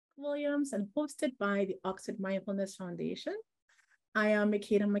Williams and hosted by the Oxford Mindfulness Foundation. I am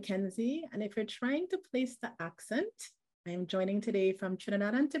Makeda Mackenzie, and if you're trying to place the accent, I am joining today from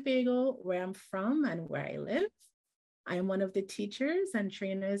Trinidad and Tobago, where I'm from and where I live. I am one of the teachers and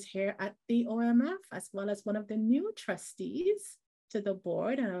trainers here at the OMF, as well as one of the new trustees to the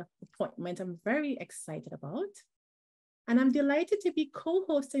board, an appointment I'm very excited about. And I'm delighted to be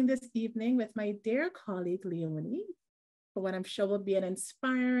co-hosting this evening with my dear colleague, Leonie, for what I'm sure will be an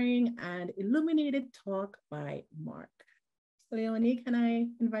inspiring and illuminated talk by Mark. Leonie, can I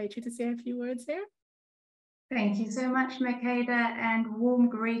invite you to say a few words here? Thank you so much, Makeda, and warm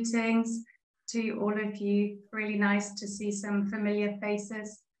greetings to all of you. Really nice to see some familiar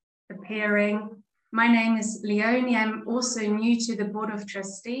faces appearing. My name is Leonie. I'm also new to the Board of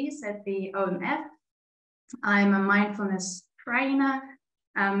Trustees at the OMF. I'm a mindfulness trainer,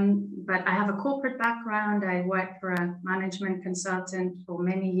 but I have a corporate background. I worked for a management consultant for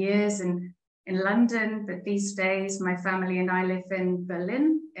many years in London, but these days my family and I live in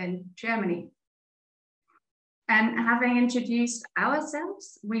Berlin in Germany. And having introduced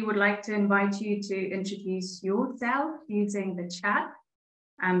ourselves, we would like to invite you to introduce yourself using the chat.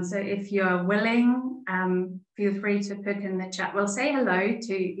 So if you're willing, feel free to put in the chat. We'll say hello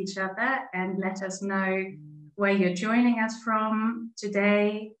to each other and let us know where you're joining us from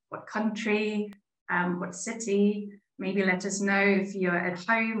today, what country, what city. Maybe let us know if you're at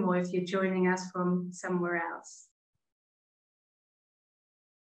home or if you're joining us from somewhere else.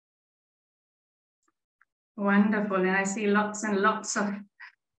 Wonderful, and I see lots and lots of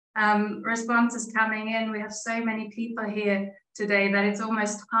responses coming in. We have so many people here today that it's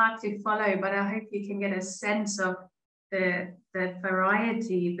almost hard to follow, but I hope you can get a sense of the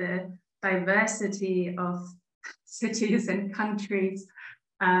variety, the diversity of cities and countries.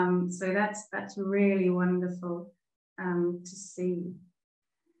 So that's really wonderful to see.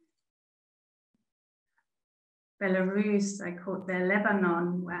 Belarus, I caught there,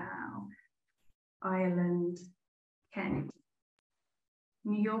 Lebanon, wow. Ireland, Kenya,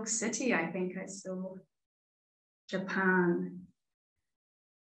 New York City, I think I saw, Japan.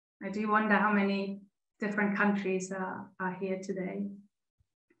 I do wonder how many different countries are here today.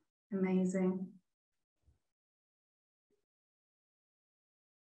 Amazing.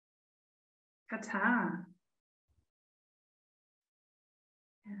 Qatar.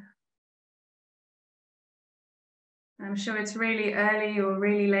 Yeah. I'm sure it's really early or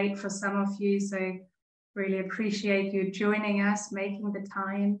really late for some of you, so really appreciate you joining us, making the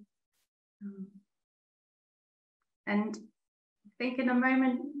time. And I think in a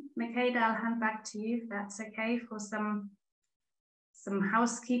moment, Makeda, I'll hand back to you, if that's okay, for some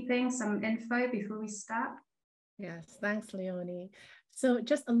housekeeping, some info before we start. Yes, thanks, Leonie. So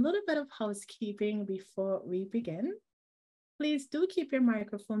just a little bit of housekeeping before we begin. Please do keep your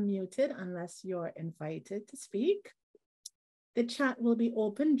microphone muted unless you're invited to speak. The chat will be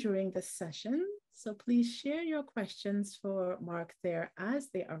open during the session, so please share your questions for Mark there as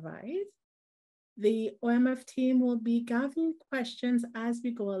they arise. The OMF team will be gathering questions as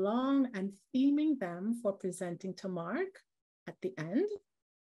we go along and theming them for presenting to Mark at the end.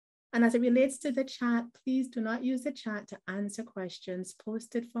 And as it relates to the chat, please do not use the chat to answer questions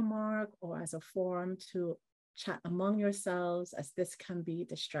posted for Mark or as a forum to chat among yourselves, as this can be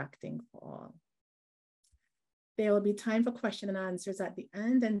distracting for all. There will be time for question and answers at the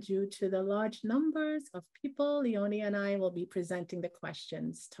end, and due to the large numbers of people, Leonie and I will be presenting the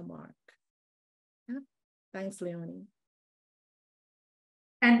questions to Mark. Yeah. Thanks, Leonie.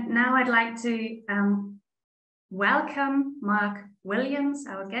 And now I'd like to welcome Mark Williams,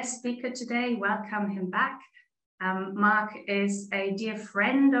 our guest speaker today. Welcome him back. Mark is a dear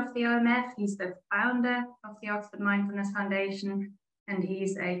friend of the OMF. He's the founder of the Oxford Mindfulness Foundation, and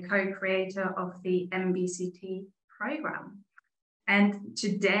he's a co-creator of the MBCT program. And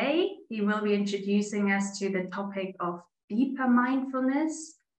today he will be introducing us to the topic of deeper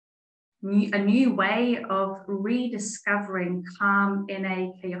mindfulness, a new way of rediscovering calm in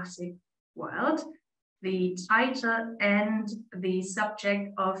a chaotic world. The title and the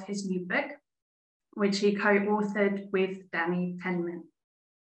subject of his new book, which he co-authored with Danny Penman.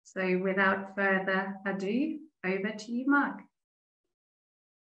 So without further ado, over to you, Mark.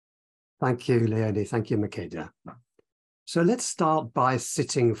 Thank you, Leonie. Thank you, Makeda. So let's start by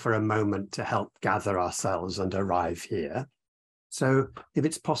sitting for a moment to help gather ourselves and arrive here. So if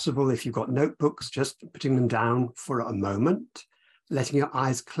it's possible, if you've got notebooks, just putting them down for a moment, letting your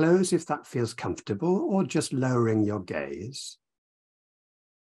eyes close if that feels comfortable, or just lowering your gaze.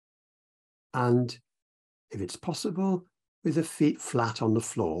 And if it's possible, with the feet flat on the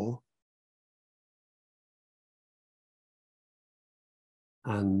floor,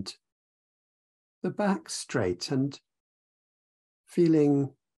 and the back straight, and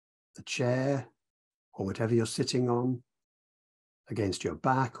feeling the chair or whatever you're sitting on against your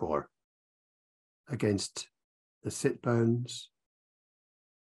back or against the sit bones.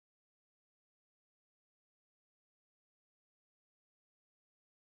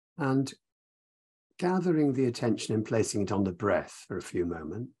 And gathering the attention and placing it on the breath for a few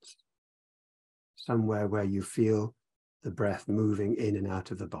moments, somewhere where you feel the breath moving in and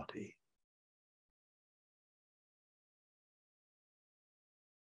out of the body.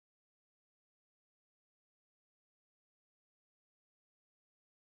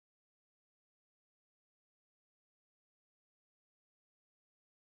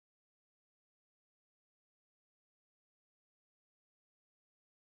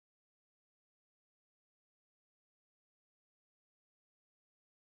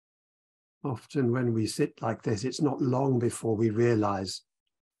 Often when we sit like this, it's not long before we realize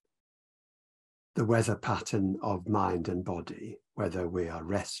the weather pattern of mind and body, whether we are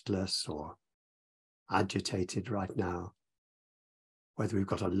restless or agitated right now, whether we've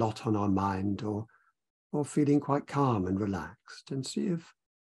got a lot on our mind or feeling quite calm and relaxed, and see if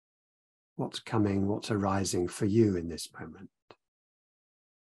what's coming, what's arising for you in this moment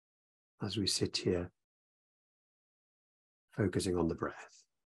as we sit here focusing on the breath.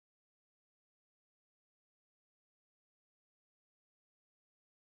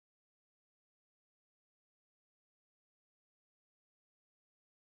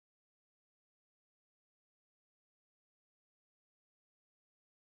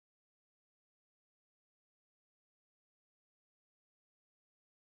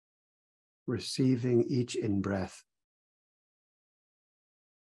 Receiving each in-breath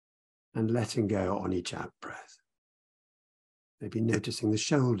and letting go on each out-breath. Maybe noticing the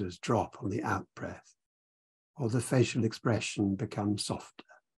shoulders drop on the out-breath, or the facial expression become softer.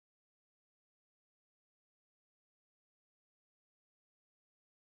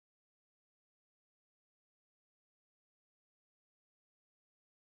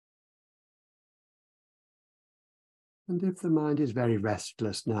 And if the mind is very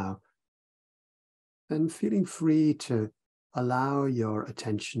restless now, then feeling free to allow your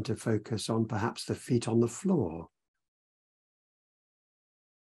attention to focus on perhaps the feet on the floor,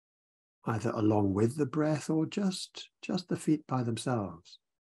 either along with the breath or just the feet by themselves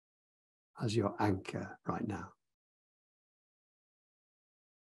as your anchor right now.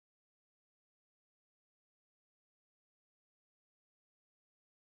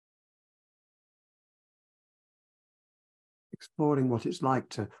 Exploring what it's like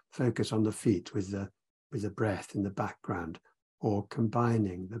to focus on the feet with the breath in the background, or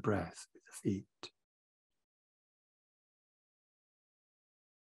combining the breath with the feet.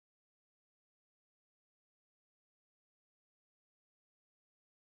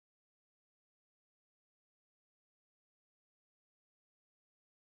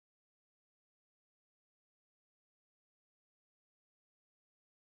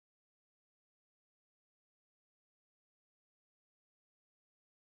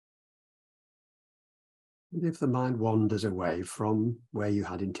 And if the mind wanders away from where you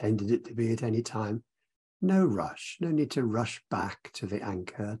had intended it to be at any time, no rush, no need to rush back to the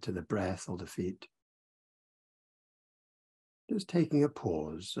anchor, to the breath or the feet. Just taking a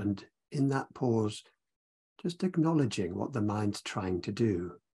pause, and in that pause, just acknowledging what the mind's trying to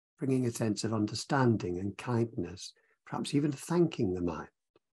do, bringing a sense of understanding and kindness, perhaps even thanking the mind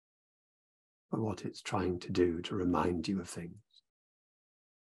for what it's trying to do to remind you of things.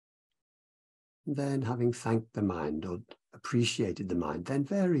 And then, having thanked the mind or appreciated the mind, then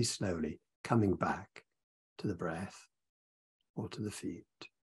very slowly coming back to the breath or to the feet.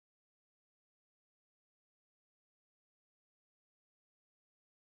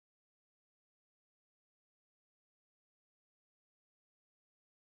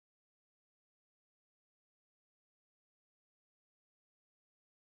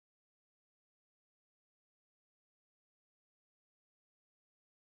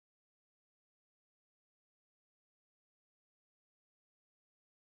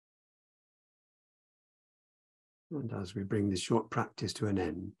 And as we bring this short practice to an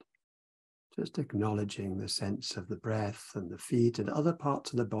end, just acknowledging the sense of the breath and the feet and other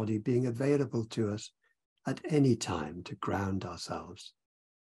parts of the body being available to us at any time to ground ourselves,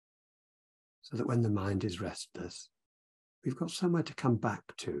 so that when the mind is restless, we've got somewhere to come back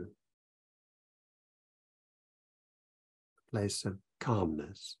to, a place of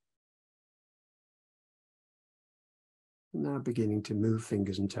calmness. And now beginning to move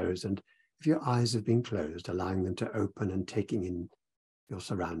fingers and toes, and if your eyes have been closed, allowing them to open and taking in your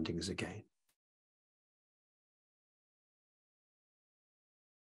surroundings again.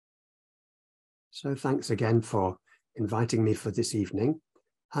 So thanks again for inviting me for this evening.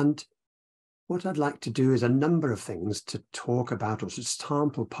 And what I'd like to do is a number of things to talk about or to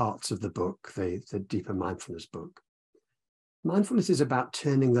sample parts of the book, the Deeper Mindfulness book. Mindfulness is about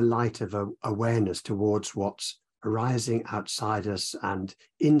turning the light of awareness towards what's arising outside us and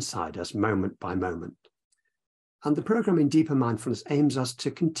inside us moment by moment. And the program in Deeper Mindfulness aims us to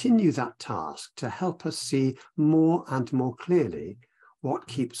continue that task, to help us see more and more clearly what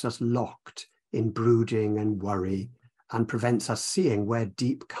keeps us locked in brooding and worry and prevents us seeing where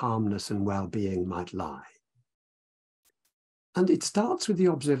deep calmness and well-being might lie. And it starts with the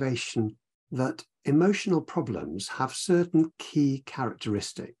observation that emotional problems have certain key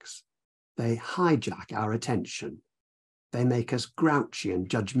characteristics. They hijack our attention. They make us grouchy and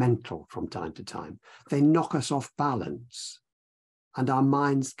judgmental from time to time. They knock us off balance. And our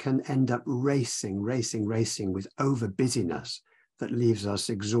minds can end up racing with over-busyness that leaves us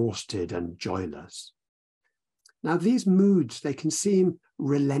exhausted and joyless. Now, these moods, they can seem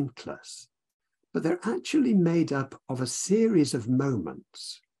relentless, but they're actually made up of a series of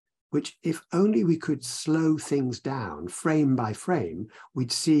moments which, if only we could slow things down frame by frame,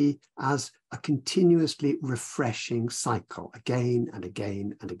 we'd see as a continuously refreshing cycle again and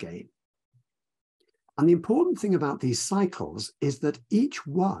again and again. And the important thing about these cycles is that each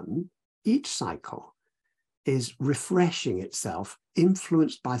cycle is refreshing itself,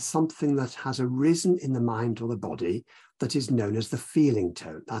 influenced by something that has arisen in the mind or the body that is known as the feeling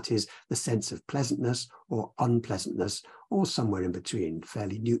tone. That is the sense of pleasantness or unpleasantness, or somewhere in between,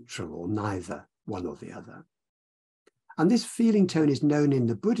 fairly neutral or neither one or the other. And this feeling tone is known in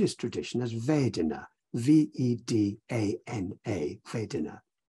the Buddhist tradition as Vedana, V-E-D-A-N-A, Vedana.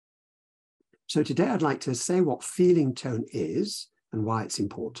 So today I'd like to say what feeling tone is and why it's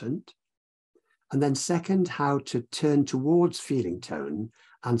important. And then second, how to turn towards feeling tone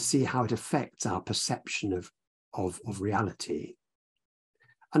and see how it affects our perception of reality.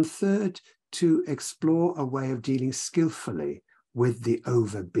 And third, to explore a way of dealing skillfully with the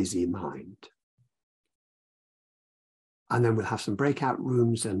over-busy mind. And then we'll have some breakout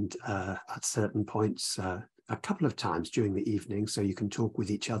rooms and at certain points, a couple of times during the evening, so you can talk with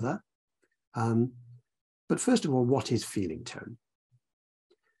each other. But first of all, what is feeling tone?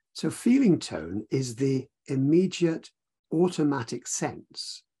 So feeling tone is the immediate automatic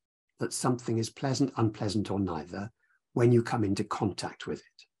sense that something is pleasant, unpleasant, or neither when you come into contact with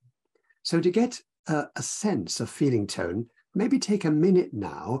it. So to get a sense of feeling tone, maybe take a minute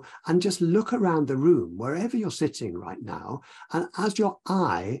now and just look around the room, wherever you're sitting right now, and as your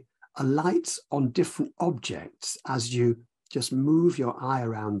eye alights on different objects, as you just move your eye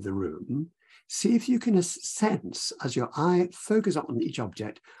around the room, see if you can sense, as your eye focuses on each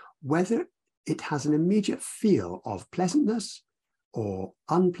object, whether it has an immediate feel of pleasantness or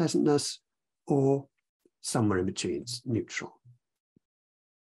unpleasantness or somewhere in between, neutral.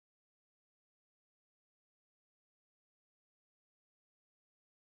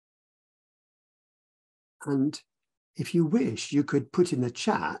 And if you wish, you could put in the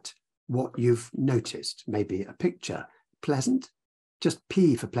chat what you've noticed, maybe a picture, pleasant, just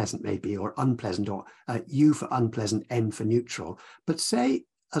P for pleasant maybe, or unpleasant, or U for unpleasant, N for neutral. But say,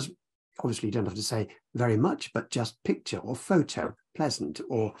 as obviously you don't have to say very much, but just picture or photo, pleasant,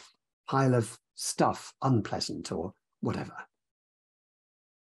 or pile of stuff, unpleasant, or whatever.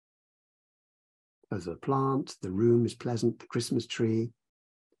 There's a plant, the room is pleasant, the Christmas tree,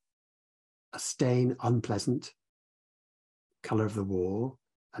 a stain, unpleasant, color of the wall,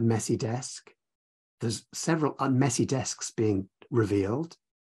 a messy desk. There's several messy desks being revealed.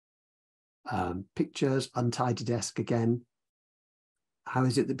 Pictures, untidy desk again. How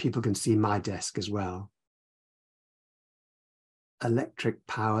is it that people can see my desk as well? Electric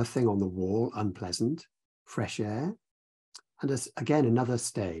power thing on the wall, unpleasant. Fresh air. And again, another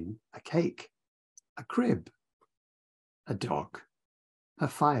stain, a cake, a crib, a dog, a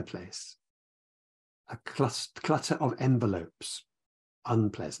fireplace, a clutter of envelopes,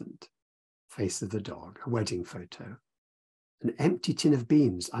 unpleasant. Face of the dog, a wedding photo. An empty tin of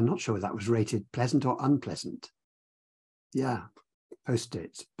beans. I'm not sure if that was rated pleasant or unpleasant. Yeah.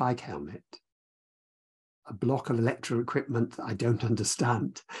 Post-its, bike helmet, a block of electrical equipment that I don't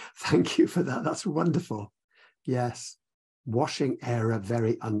understand. Thank you for that. That's wonderful. Yes. Washing area,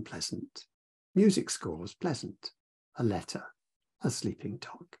 very unpleasant. Music scores, pleasant. A letter, a sleeping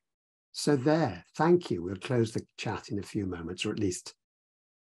dog. So there, thank you. We'll close the chat in a few moments, or at least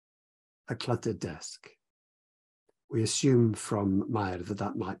a cluttered desk. We assume from Maya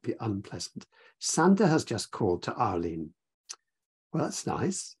that might be unpleasant. Santa has just called to Arlene. Well, that's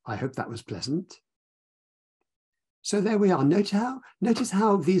nice. I hope that was pleasant. So there we are. Notice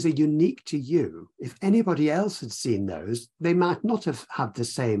how these are unique to you. If anybody else had seen those, they might not have had the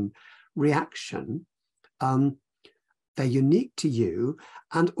same reaction. They're unique to you.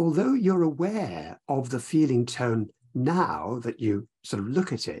 And although you're aware of the feeling tone now that you sort of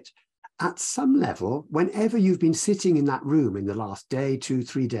look at it, at some level, whenever you've been sitting in that room in the last day, 2,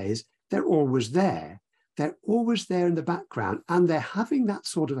 3 days, they're always there. They're always there in the background, and they're having that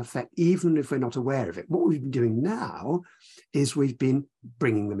sort of effect, even if we're not aware of it. What we've been doing now is we've been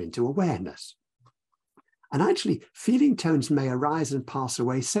bringing them into awareness. And actually, feeling tones may arise and pass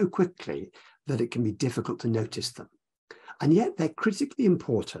away so quickly that it can be difficult to notice them. And yet they're critically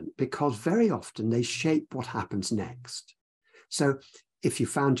important because very often they shape what happens next. So if you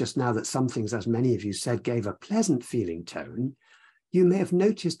found just now that some things, as many of you said, gave a pleasant feeling tone, you may have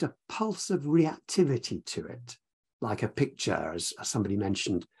noticed a pulse of reactivity to it, like a picture, as somebody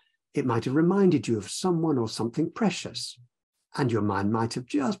mentioned. It might have reminded you of someone or something precious, and your mind might have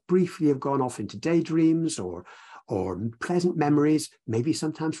just briefly have gone off into daydreams or pleasant memories, maybe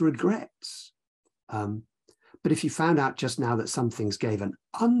sometimes regrets. But if you found out just now that some things gave an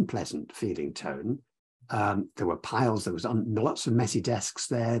unpleasant feeling tone, there were piles, there was lots of messy desks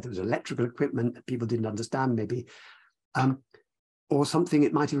there was electrical equipment that people didn't understand maybe, or something,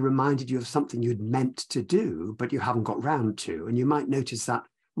 it might have reminded you of something you'd meant to do, but you haven't got round to. And you might notice that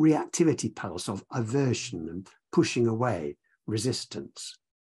reactivity pulse of aversion and pushing away, resistance.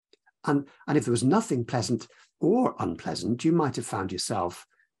 And if there was nothing pleasant or unpleasant, you might have found yourself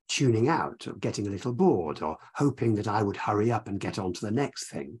tuning out or getting a little bored or hoping that I would hurry up and get on to the next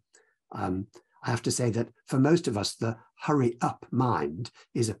thing. I have to say that for most of us, the hurry up mind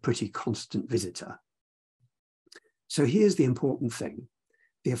is a pretty constant visitor. So here's the important thing.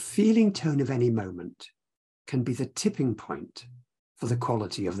 The feeling tone of any moment can be the tipping point for the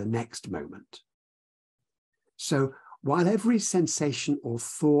quality of the next moment. So while every sensation or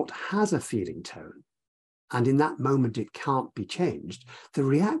thought has a feeling tone, and in that moment it can't be changed, the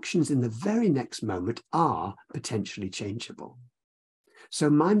reactions in the very next moment are potentially changeable. So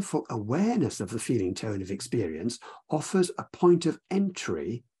mindful awareness of the feeling tone of experience offers a point of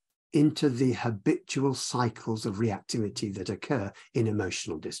entry into the habitual cycles of reactivity that occur in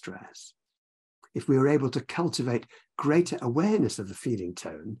emotional distress. If we were able to cultivate greater awareness of the feeling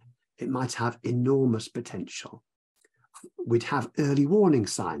tone, it might have enormous potential. We'd have early warning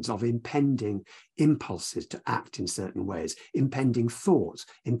signs of impending impulses to act in certain ways, impending thoughts,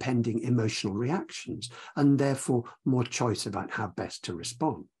 impending emotional reactions, and therefore more choice about how best to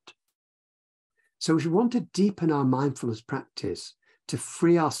respond. So if we want to deepen our mindfulness practice, to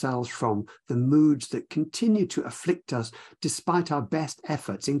free ourselves from the moods that continue to afflict us despite our best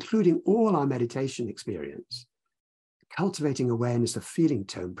efforts, including all our meditation experience, cultivating awareness of feeling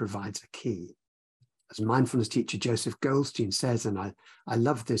tone provides a key. As mindfulness teacher Joseph Goldstein says, and I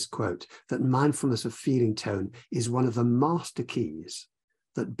love this quote, that mindfulness of feeling tone is one of the master keys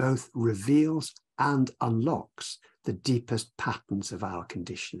that both reveals and unlocks the deepest patterns of our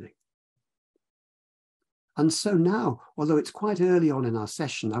conditioning. And so now, although it's quite early on in our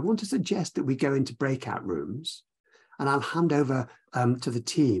session, I want to suggest that we go into breakout rooms, and I'll hand over to the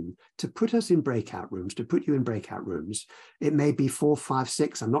team to put us in breakout rooms, to put you in breakout rooms. It may be 4, 5,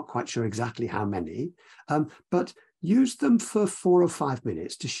 6, I'm not quite sure exactly how many, but use them for 4 or 5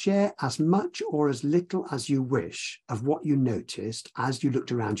 minutes to share as much or as little as you wish of what you noticed as you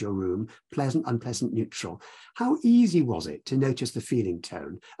looked around your room, pleasant, unpleasant, neutral. How easy was it to notice the feeling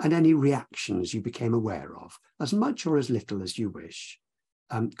tone and any reactions you became aware of, as much or as little as you wish?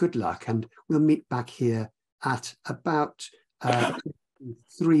 Good luck, and we'll meet back here at about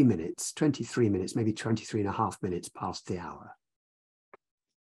 23 minutes, maybe 23 and a half minutes past the hour.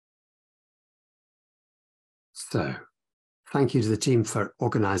 So, thank you to the team for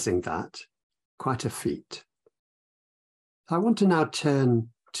organizing that. Quite a feat. I want to now turn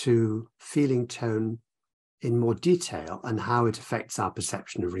to feeling tone in more detail and how it affects our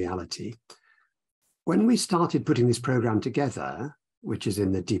perception of reality. When we started putting this program together, which is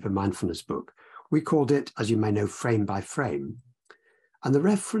in the Deeper Mindfulness book, we called it, as you may know, Frame by Frame. And the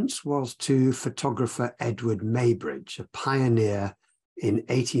reference was to photographer Edward Maybridge, a pioneer in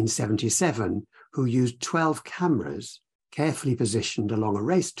 1877, who used 12 cameras carefully positioned along a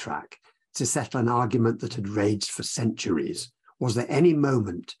racetrack to settle an argument that had raged for centuries. Was there any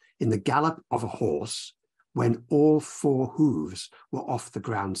moment in the gallop of a horse when all 4 hooves were off the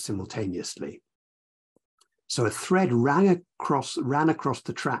ground simultaneously? So a thread ran across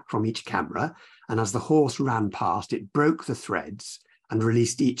the track from each camera, and as the horse ran past, it broke the threads and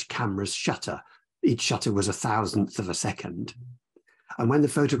released each camera's shutter. Each shutter was 1,000th of a second. And when the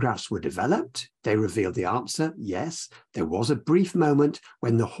photographs were developed, they revealed the answer, yes, there was a brief moment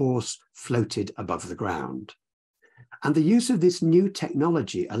when the horse floated above the ground. And the use of this new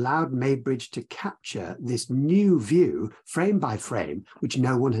technology allowed Maybridge to capture this new view, frame by frame, which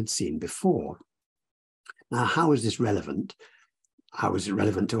no one had seen before. Now, how is this relevant? How is it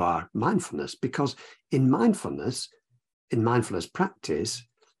relevant to our mindfulness? Because in mindfulness practice,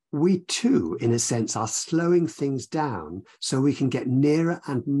 we too, in a sense, are slowing things down so we can get nearer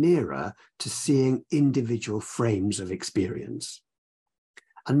and nearer to seeing individual frames of experience.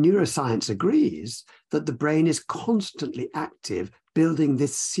 And neuroscience agrees that the brain is constantly active, building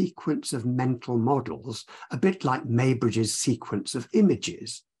this sequence of mental models, a bit like Maybridge's sequence of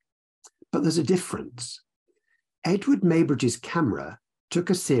images. But there's a difference. Edward Maybridge's camera took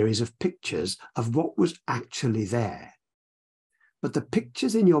a series of pictures of what was actually there. But the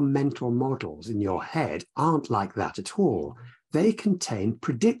pictures in your mental models in your head aren't like that at all. They contain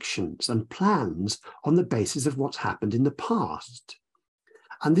predictions and plans on the basis of what's happened in the past.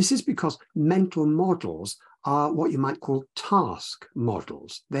 And this is because mental models are what you might call task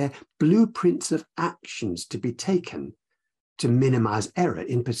models. They're blueprints of actions to be taken to minimize error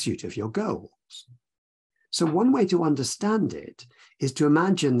in pursuit of your goals. So one way to understand it is to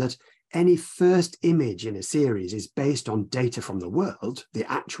imagine that any first image in a series is based on data from the world, the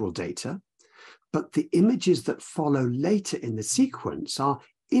actual data, but the images that follow later in the sequence are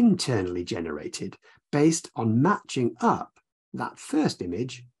internally generated based on matching up that first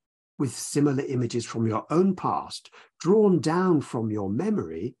image with similar images from your own past, drawn down from your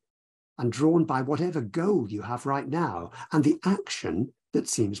memory and drawn by whatever goal you have right now and the action that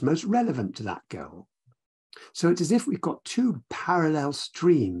seems most relevant to that goal. So it's as if we've got two parallel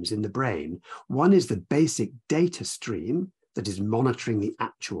streams in the brain. One is the basic data stream that is monitoring the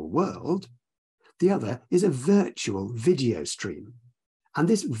actual world. The other is a virtual video stream. And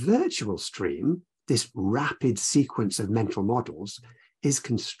this virtual stream, this rapid sequence of mental models, is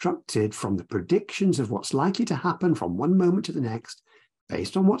constructed from the predictions of what's likely to happen from one moment to the next,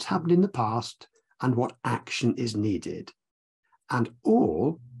 based on what's happened in the past and what action is needed. And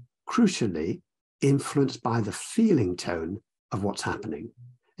all, crucially, influenced by the feeling tone of what's happening,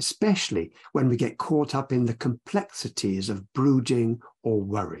 especially when we get caught up in the complexities of brooding or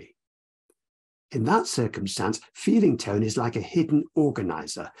worry. In that circumstance, feeling tone is like a hidden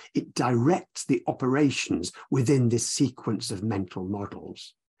organizer. It directs the operations within this sequence of mental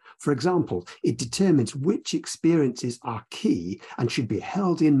models. For example, it determines which experiences are key and should be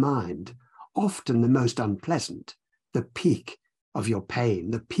held in mind, often the most unpleasant, the peak of your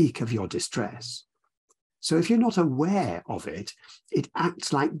pain, the peak of your distress. So if you're not aware of it, it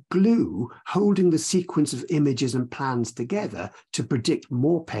acts like glue, holding the sequence of images and plans together to predict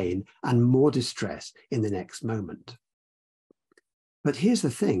more pain and more distress in the next moment. But here's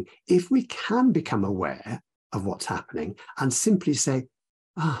the thing, if we can become aware of what's happening and simply say,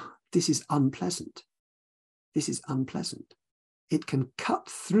 this is unpleasant. This is unpleasant. It can cut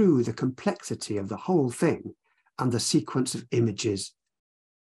through the complexity of the whole thing and the sequence of images,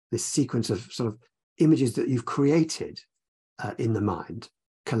 this sequence of sort of images that you've created in the mind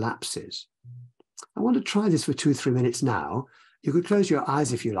collapses. I want to try this for 2 or 3 minutes now. You could close your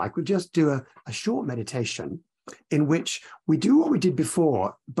eyes if you like. We'll just do a short meditation in which we do what we did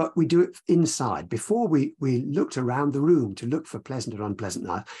before, but we do it inside. Before we looked around the room to look for pleasant or unpleasant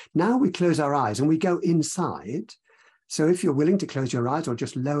life. Now we close our eyes and we go inside. So if you're willing to close your eyes or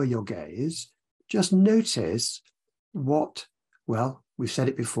just lower your gaze, just notice what, well, we've said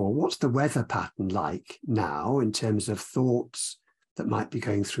it before, what's the weather pattern like now in terms of thoughts that might be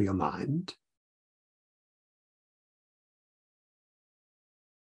going through your mind?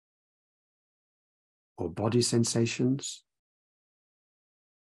 Or body sensations?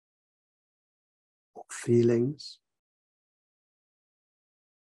 Or feelings?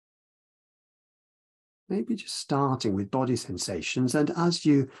 Maybe just starting with body sensations, and as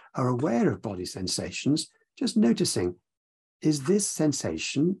you are aware of body sensations, just noticing, is this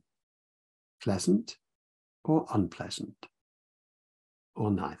sensation pleasant or unpleasant, or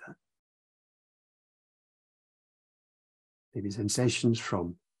neither? Maybe sensations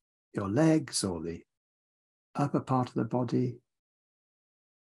from your legs or the upper part of the body,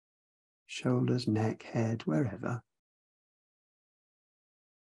 shoulders, neck, head, wherever.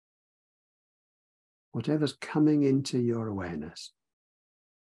 Whatever's coming into your awareness,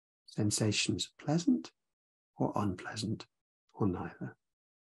 sensations pleasant or unpleasant, or neither.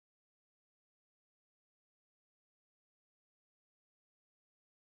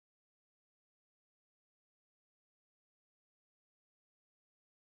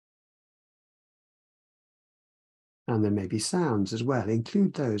 And there may be sounds as well.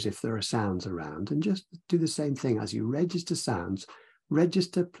 Include those if there are sounds around, and just do the same thing as you register sounds.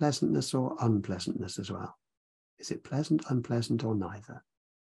 Register pleasantness or unpleasantness as well. Is it pleasant, unpleasant, or neither?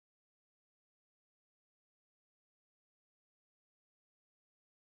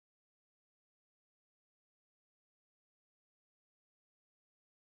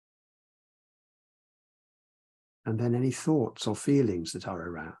 And then any thoughts or feelings that are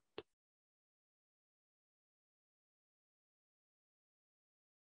around.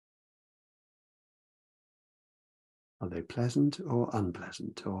 Are they pleasant or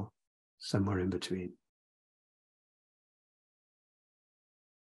unpleasant, or somewhere in between?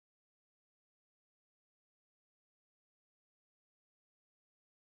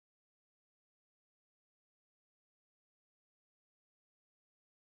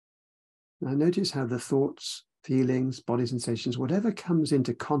 Now notice how the thoughts, feelings, body sensations, whatever comes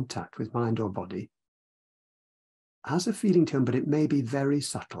into contact with mind or body has a feeling tone, but it may be very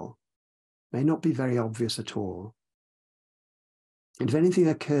subtle, may not be very obvious at all. And if anything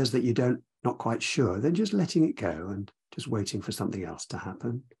occurs that you're not quite sure, then just letting it go and just waiting for something else to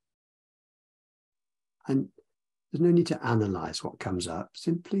happen. And there's no need to analyze what comes up,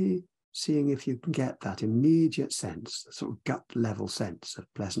 simply seeing if you can get that immediate sense, the sort of gut level sense of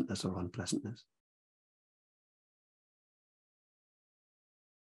pleasantness or unpleasantness.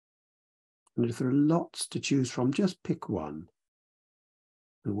 And if there are lots to choose from, just pick one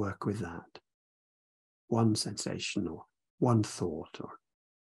and work with that. One sensation or one thought or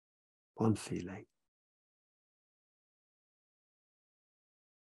one feeling.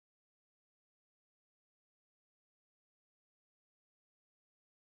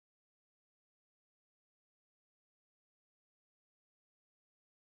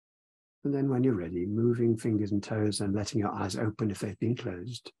 And then when you're ready, moving fingers and toes and letting your eyes open if they've been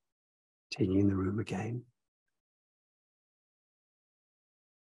closed, taking in the room again.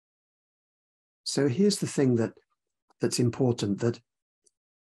 So here's the thing that's important, that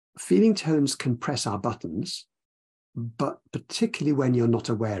feeling tones can press our buttons, but particularly when you're not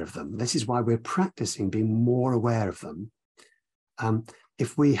aware of them. This is why we're practicing being more aware of them.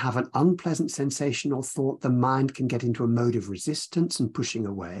 If we have an unpleasant sensation or thought, the mind can get into a mode of resistance and pushing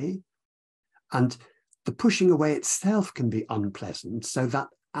away. And the pushing away itself can be unpleasant. So that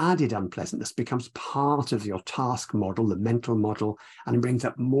added unpleasantness becomes part of your task model, the mental model, and brings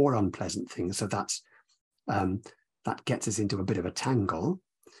up more unpleasant things. So that gets us into a bit of a tangle.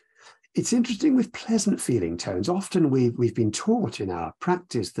 It's interesting with pleasant feeling tones. Often we've been taught in our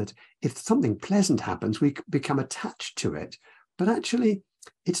practice that if something pleasant happens, we become attached to it. But actually,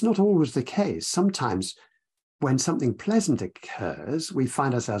 it's not always the case. Sometimes when something pleasant occurs, we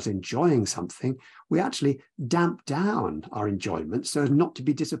find ourselves enjoying something, we actually damp down our enjoyment so as not to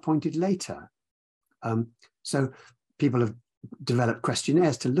be disappointed later. So people have developed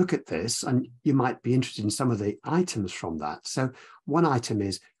questionnaires to look at this, and you might be interested in some of the items from that. So one item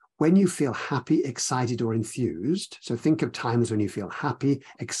is, when you feel happy, excited, or enthused, so think of times when you feel happy,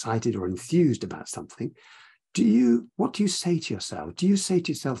 excited, or enthused about something, what do you say to yourself? Do you say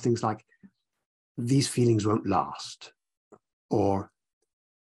to yourself things like, these feelings won't last, or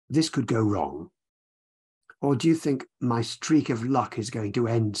this could go wrong? Or do you think my streak of luck is going to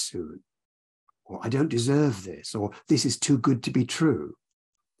end soon? Or I don't deserve this, or this is too good to be true?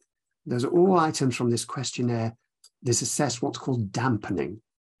 Those are all items from this questionnaire. This assess what's called dampening.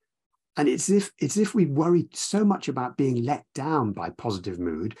 And it's as if we worry so much about being let down by positive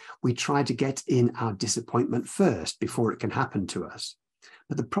mood, we try to get in our disappointment first before it can happen to us.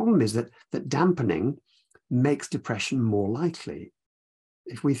 But the problem is that dampening makes depression more likely.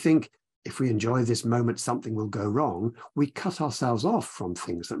 If we think, if we enjoy this moment, something will go wrong, we cut ourselves off from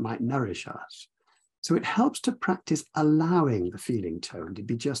things that might nourish us. So it helps to practice allowing the feeling tone to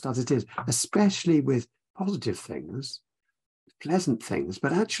be just as it is, especially with positive things, pleasant things,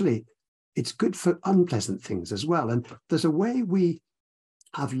 but actually it's good for unpleasant things as well. And there's a way we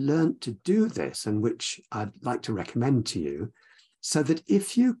have learned to do this, and which I'd like to recommend to you, so that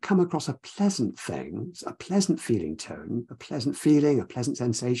if you come across a pleasant thing, a pleasant feeling tone, a pleasant feeling, a pleasant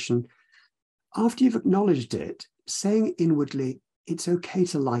sensation, after you've acknowledged it, saying inwardly, it's okay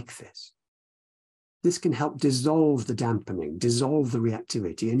to like this. This can help dissolve the dampening, dissolve the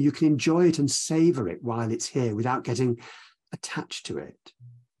reactivity, and you can enjoy it and savor it while it's here without getting attached to it.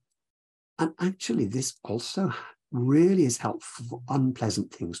 And actually, this also really is helpful for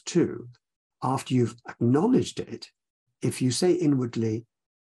unpleasant things too. After you've acknowledged it, if you say inwardly,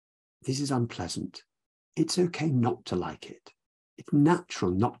 this is unpleasant, it's okay not to like it. It's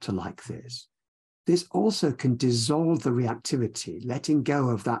natural not to like this. This also can dissolve the reactivity, letting go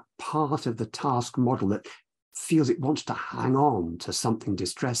of that part of the task model that feels it wants to hang on to something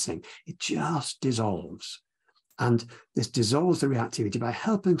distressing, it just dissolves. And this dissolves the reactivity by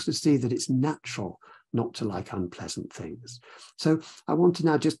helping us to see that it's natural not to like unpleasant things. So I want to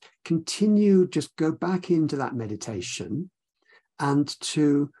now just continue, just go back into that meditation and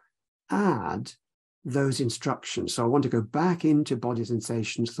to add those instructions. So I want to go back into body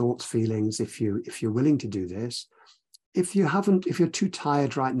sensations, thoughts, feelings, if you're willing to do this. If you're too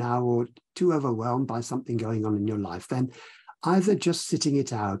tired right now or too overwhelmed by something going on in your life, then either just sitting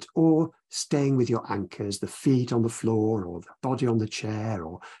it out or staying with your anchors, the feet on the floor or the body on the chair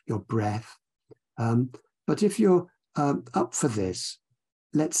or your breath. But if you're up for this,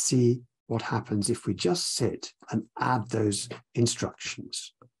 let's see what happens if we just sit and add those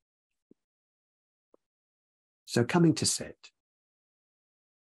instructions. So coming to sit.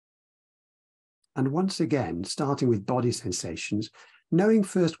 And once again, starting with body sensations, knowing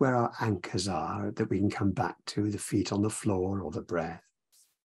first where our anchors are that we can come back to, the feet on the floor or the breath.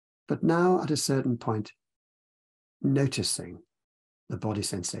 But now at a certain point, noticing the body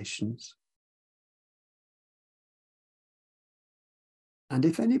sensations. And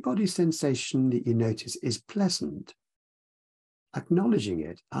if any body sensation that you notice is pleasant, acknowledging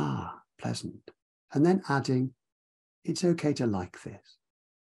it, pleasant, and then adding, it's okay to like this.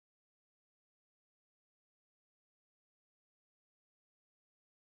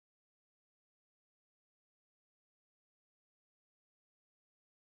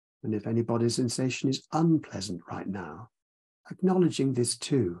 And if any body sensation is unpleasant right now, acknowledging this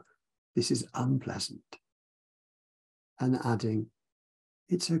too, this is unpleasant. And adding,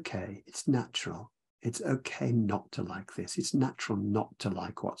 it's okay, it's natural. It's okay not to like this. It's natural not to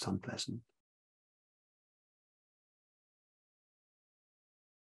like what's unpleasant.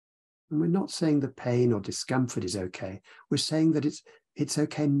 And we're not saying the pain or discomfort is okay. We're saying that it's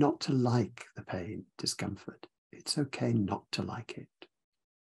okay not to like the pain, discomfort. It's okay not to like it.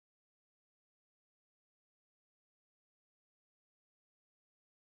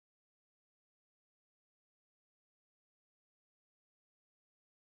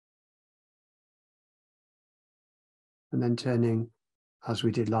 And then turning, as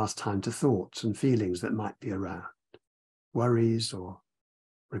we did last time, to thoughts and feelings that might be around. Worries or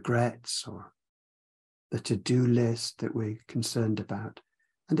regrets or the to-do list that we're concerned about.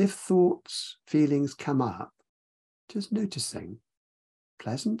 And if thoughts, feelings come up, just noticing,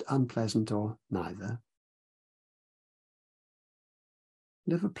 pleasant, unpleasant, or neither.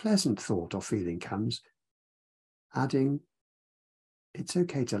 And if a pleasant thought or feeling comes, adding, it's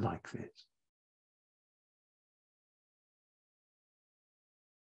okay to like this.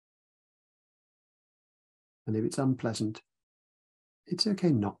 And if it's unpleasant, it's okay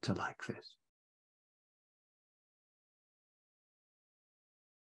not to like this.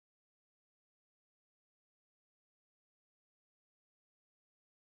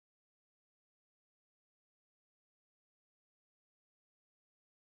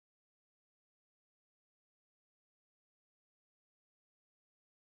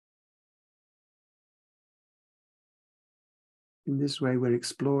 In this way, we're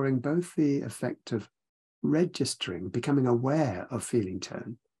exploring both the effect of registering, becoming aware of feeling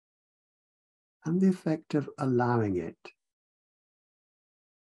tone, and the effect of allowing it.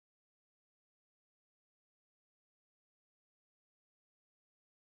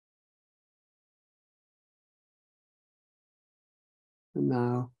 And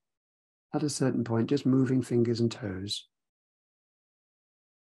now, at a certain point, just moving fingers and toes,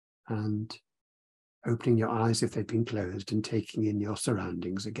 and opening your eyes if they've been closed and taking in your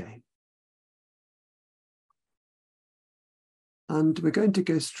surroundings again. And we're going to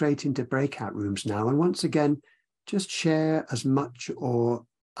go straight into breakout rooms now. And once again, just share as much or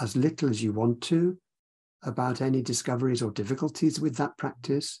as little as you want to about any discoveries or difficulties with that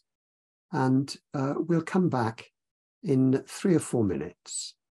practice. And we'll come back in 3 or 4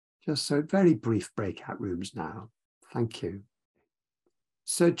 minutes. Just so very brief breakout rooms now. Thank you.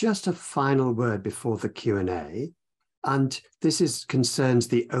 So just a final word before the Q&A. And this concerns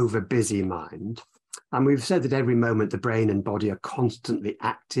the over-busy mind. And we've said that every moment the brain and body are constantly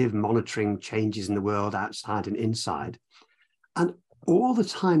active, monitoring changes in the world outside and inside. And all the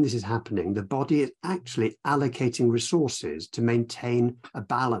time this is happening, the body is actually allocating resources to maintain a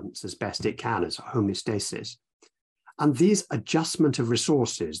balance as best it can, as homeostasis. And these adjustment of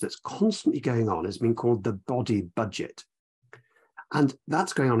resources that's constantly going on has been called the body budget. And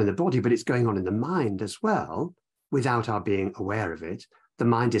that's going on in the body, but it's going on in the mind as well, without our being aware of it. The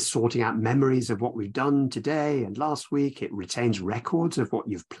mind is sorting out memories of what we've done today and last week. It retains records of what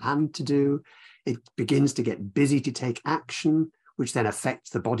you've planned to do. It begins to get busy to take action, which then affects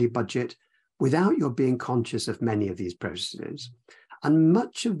the body budget. without your being conscious of many of these processes. And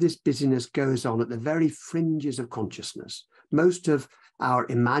much of this busyness goes on at the very fringes of consciousness. Most of our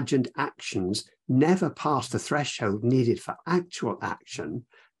imagined actions never pass the threshold needed for actual action,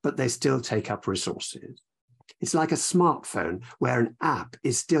 but they still take up resources. It's like a smartphone where an app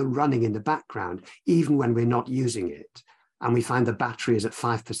is still running in the background, even when we're not using it. And we find the battery is at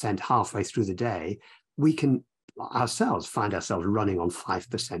 5% halfway through the day. We can ourselves find ourselves running on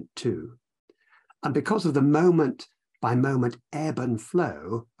 5% too. And because of the moment by moment ebb and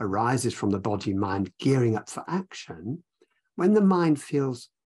flow arises from the body-mind gearing up for action, when the mind feels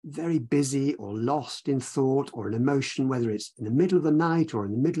very busy or lost in thought or an emotion, whether it's in the middle of the night or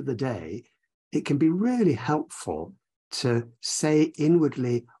in the middle of the day, it can be really helpful to say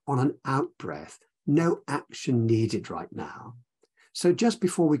inwardly on an out-breath, no action needed right now. So just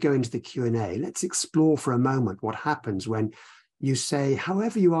before we go into the Q&A, let's explore for a moment what happens when you say,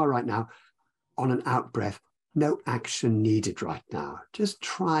 however you are right now, on an out-breath, no action needed right now. Just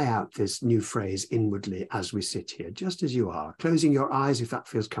try out this new phrase inwardly as we sit here, just as you are, closing your eyes if that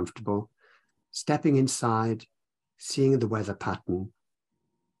feels comfortable, stepping inside, seeing the weather pattern,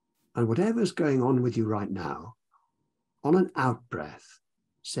 and whatever's going on with you right now, on an out-breath,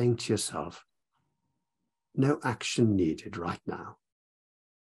 saying to yourself, no action needed right now.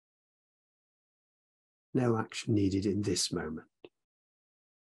 No action needed in this moment.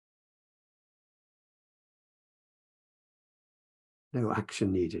 No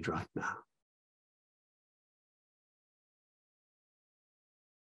action needed right now.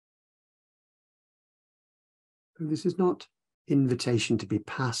 This is not invitation to be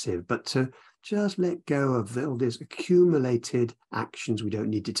passive, but to just let go of all these accumulated actions we don't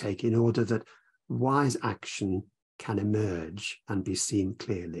need to take in order that wise action can emerge and be seen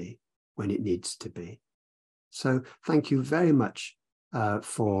clearly when it needs to be. So thank you very much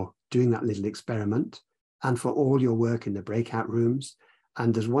for doing that little experiment and for all your work in the breakout rooms.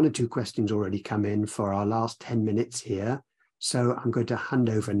 And there's 1 or 2 questions already come in for our last 10 minutes here. So I'm going to hand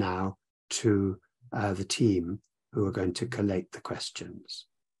over now to the team who are going to collate the questions.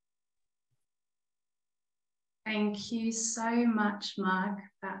 Thank you so much, Mark.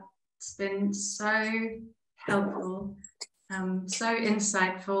 That's been so helpful, so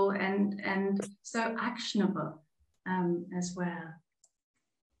insightful and so actionable as well.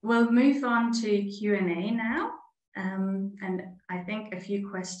 We'll move on to Q&A now. And I think a few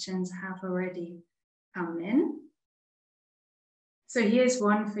questions have already come in. So here's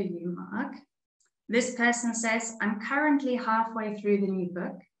one for you, Mark. This person says, I'm currently halfway through the new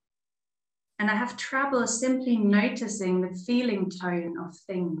book, and I have trouble simply noticing the feeling tone of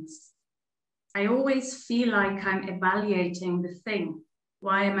things. I always feel like I'm evaluating the thing.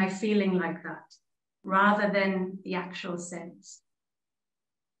 Why am I feeling like that? Rather than the actual sense.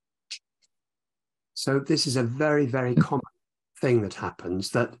 So this is a very, very common thing that happens,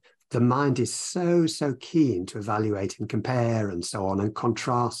 that the mind is so keen to evaluate and compare and so on and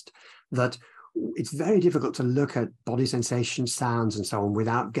contrast, that it's very difficult to look at body sensations, sounds and so on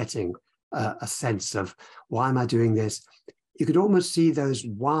without getting a sense of, why am I doing this? You could almost see those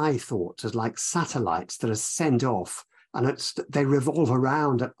why thoughts as like satellites that are sent off, and they revolve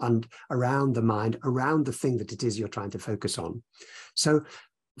around and around the mind, around the thing that it is you're trying to focus on. So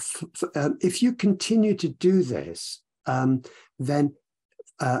if you continue to do this, then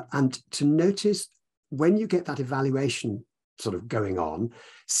and to notice when you get that evaluation sort of going on,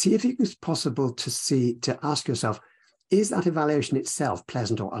 see if it's possible to ask yourself, is that evaluation itself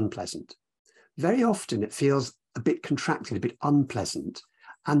pleasant or unpleasant? Very often it feels a bit contracted, a bit unpleasant,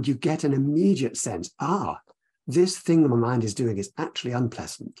 and you get an immediate sense, this thing that my mind is doing is actually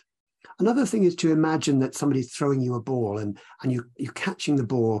unpleasant. Another thing is to imagine that somebody's throwing you a ball and you're catching the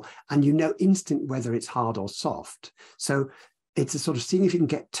ball and you know instant whether it's hard or soft. So it's a sort of seeing if you can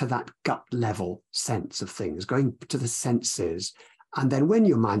get to that gut level sense of things, going to the senses. And then when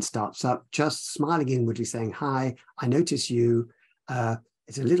your mind starts up, just smiling inwardly saying, hi, I notice you.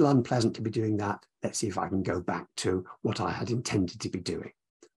 It's a little unpleasant to be doing that. Let's see if I can go back to what I had intended to be doing.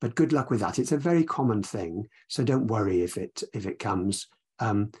 But good luck with that. It's a very common thing. So don't worry if it comes.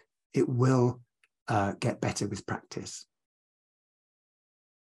 It will get better with practice.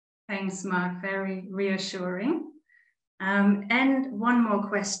 Thanks, Mark. Very reassuring. And one more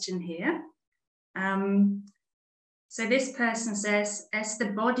question here. So this person says, as the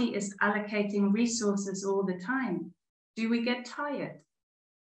body is allocating resources all the time, do we get tired?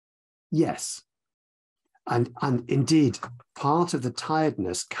 Yes. And indeed, part of the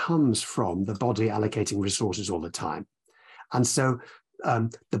tiredness comes from the body allocating resources all the time. And so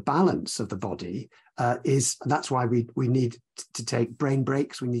the balance of the body that's why we need to take brain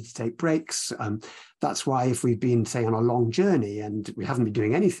breaks. We need to take breaks. That's why if we've been, say, on a long journey and we haven't been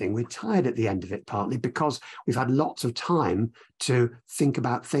doing anything, we're tired at the end of it, partly because we've had lots of time to think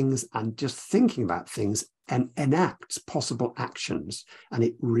about things, and just thinking about things and enacts possible actions. And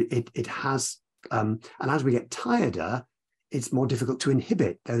it has, and as we get tireder, it's more difficult to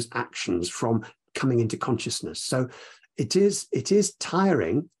inhibit those actions from coming into consciousness. So it is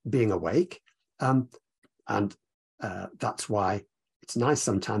tiring being awake. And that's why it's nice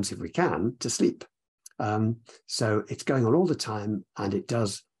sometimes, if we can, to sleep. So it's going on all the time, and it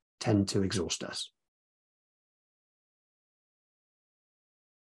does tend to exhaust us.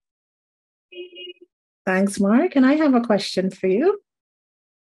 Thanks, Mark. And I have a question for you.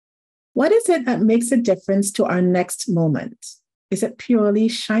 What is it that makes a difference to our next moment? Is it purely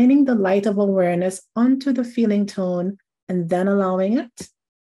shining the light of awareness onto the feeling tone and then allowing it?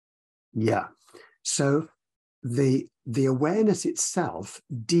 Yeah. So the awareness itself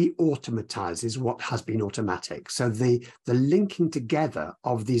de-automatizes what has been automatic. So the linking together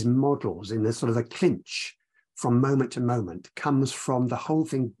of these models in a sort of a clinch from moment to moment comes from the whole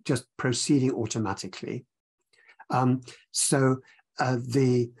thing just proceeding automatically. When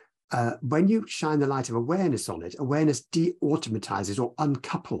you shine the light of awareness on it, awareness de-automatizes or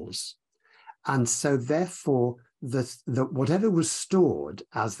uncouples. And so therefore, the whatever was stored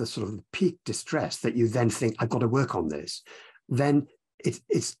as the sort of peak distress that you then think, I've got to work on this, then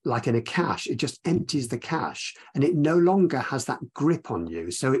it's like in a cache, it just empties the cache, and it no longer has that grip on you.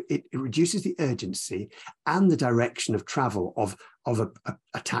 So it reduces the urgency and the direction of travel of a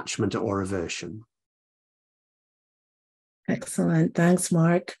attachment or aversion. Excellent. Thanks,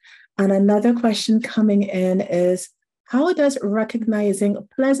 Mark. And another question coming in is, how does recognizing a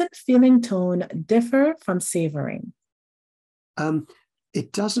pleasant feeling tone differ from savoring?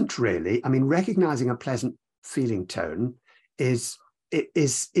 It doesn't really. I mean, recognizing a pleasant feeling tone is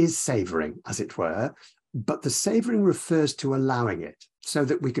savoring, as it were, but the savoring refers to allowing it, so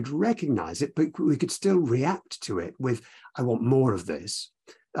that we could recognize it, but we could still react to it with, I want more of this.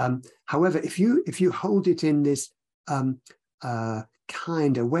 However, if you hold it in this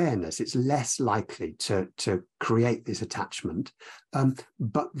kind awareness, it's less likely to create this attachment.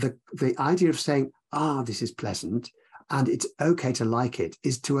 But the idea of saying, this is pleasant, and it's okay to like it,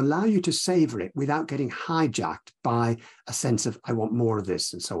 is to allow you to savor it without getting hijacked by a sense of, I want more of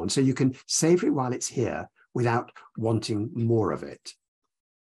this, and so on. So you can savor it while it's here without wanting more of it.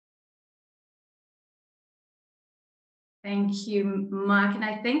 Thank you, Mark. And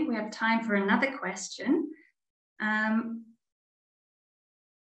I think we have time for another question. Can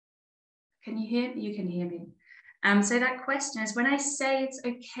you hear? You can hear me. So that question is, when I say it's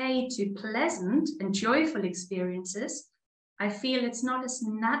okay to pleasant and joyful experiences, I feel it's not as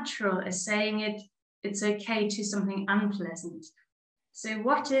natural as saying it's okay to something unpleasant. So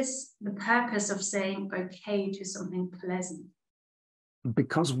what is the purpose of saying okay to something pleasant?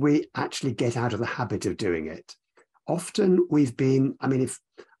 Because we actually get out of the habit of doing it. Often we've been, I mean, if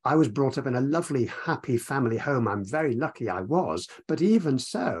I was brought up in a lovely, happy family home, I'm very lucky I was. But even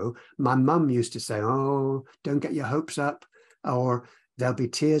so, my mum used to say, oh, don't get your hopes up, or there'll be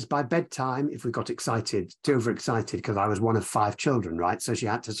tears by bedtime if we got excited, too overexcited, because I was one of 5 children, right? So she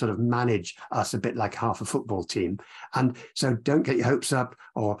had to sort of manage us a bit like half a football team. And so don't get your hopes up,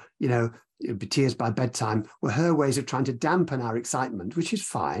 or, you know, it'll be tears by bedtime, were her ways of trying to dampen our excitement, which is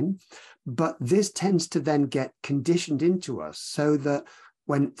fine. But this tends to then get conditioned into us, so that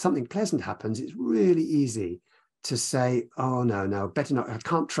when something pleasant happens, it's really easy to say, oh, no, better not. I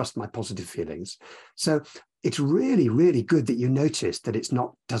can't trust my positive feelings. So it's really, really good that you noticed that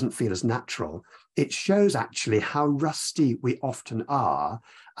doesn't feel as natural. It shows actually how rusty we often are,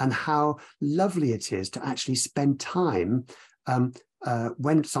 and how lovely it is to actually spend time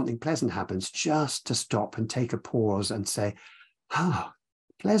when something pleasant happens, just to stop and take a pause and say,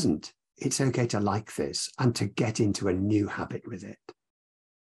 pleasant. It's okay to like this, and to get into a new habit with it.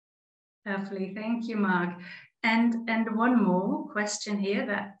 Lovely, thank you, Mark. And one more question here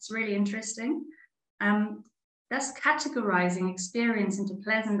that's really interesting. Does categorizing experience into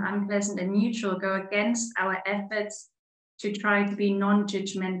pleasant, unpleasant, and neutral go against our efforts to try to be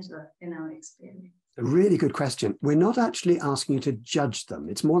non-judgmental in our experience? A really good question. We're not actually asking you to judge them.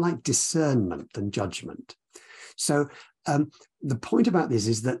 It's more like discernment than judgment. So the point about this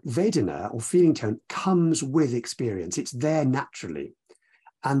is that Vedana, or feeling tone, comes with experience. It's there naturally.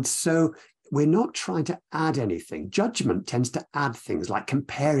 And so we're not trying to add anything. Judgment tends to add things, like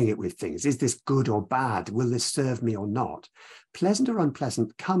comparing it with things. Is this good or bad? Will this serve me or not? Pleasant or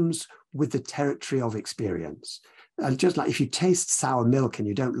unpleasant comes with the territory of experience. Just like if you taste sour milk and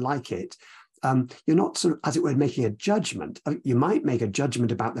you don't like it, you're not sort of, as it were, making a judgment. You might make a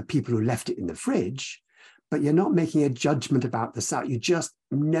judgment about the people who left it in the fridge, but you're not making a judgment about the sound. You just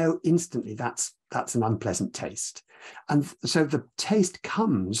know instantly that's an unpleasant taste. And so the taste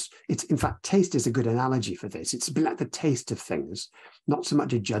comes, in fact, taste is a good analogy for this. It's a bit like the taste of things, not so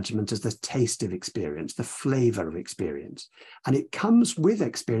much a judgment as the taste of experience, the flavor of experience. And it comes with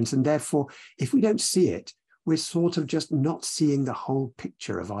experience. And therefore, if we don't see it, we're sort of just not seeing the whole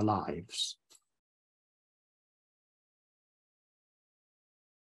picture of our lives.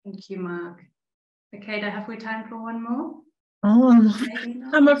 Thank you, Mark. Okay, have we time for one more? Oh,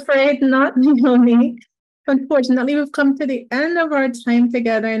 I'm afraid not, Leonie. Unfortunately, we've come to the end of our time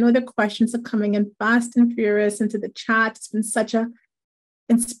together. I know the questions are coming in fast and furious into the chat. It's been such an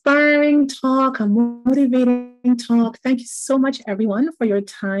inspiring talk, a motivating talk. Thank you so much, everyone, for your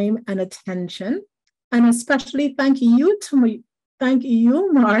time and attention. And especially thank you,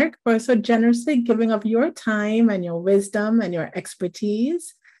 Mark, for so generously giving up your time and your wisdom and your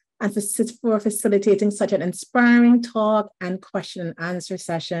expertise, and for facilitating such an inspiring talk and question and answer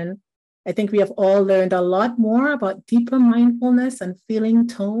session. I think we have all learned a lot more about deeper mindfulness and feeling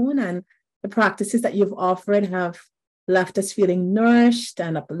tone, and the practices that you've offered have left us feeling nourished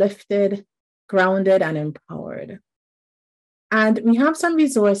and uplifted, grounded and empowered. And we have some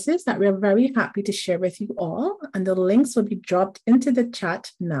resources that we're very happy to share with you all, and the links will be dropped into the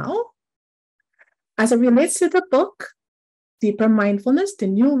chat now. As it relates to the book, Deeper Mindfulness, The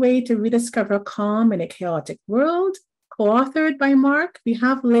New Way to Rediscover Calm in a Chaotic World, co-authored by Mark, we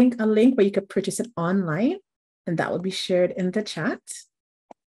have a link where you could purchase it online, and that will be shared in the chat.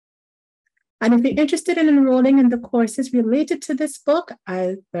 And if you're interested in enrolling in the courses related to this book,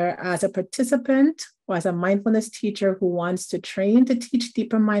 either as a participant or as a mindfulness teacher who wants to train to teach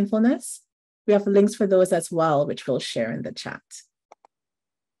deeper mindfulness, we have links for those as well, which we'll share in the chat.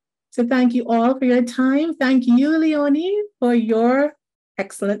 So thank you all for your time. Thank you, Leonie, for your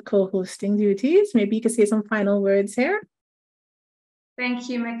excellent co-hosting duties. Maybe you could say some final words here. Thank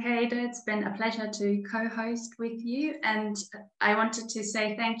you, Makeda. It's been a pleasure to co-host with you. And I wanted to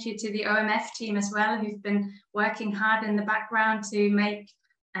say thank you to the OMF team as well, who've been working hard in the background to make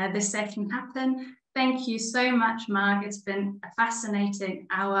this session happen. Thank you so much, Mark. It's been a fascinating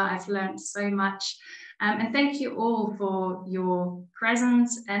hour. I've learned so much. And thank you all for your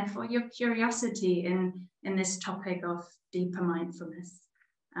presence and for your curiosity in this topic of deeper mindfulness.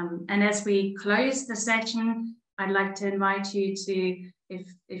 And as we close the session, I'd like to invite you to,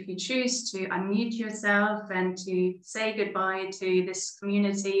 if you choose, to unmute yourself and to say goodbye to this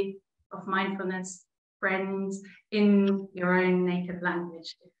community of mindfulness friends in your own native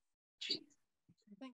language, if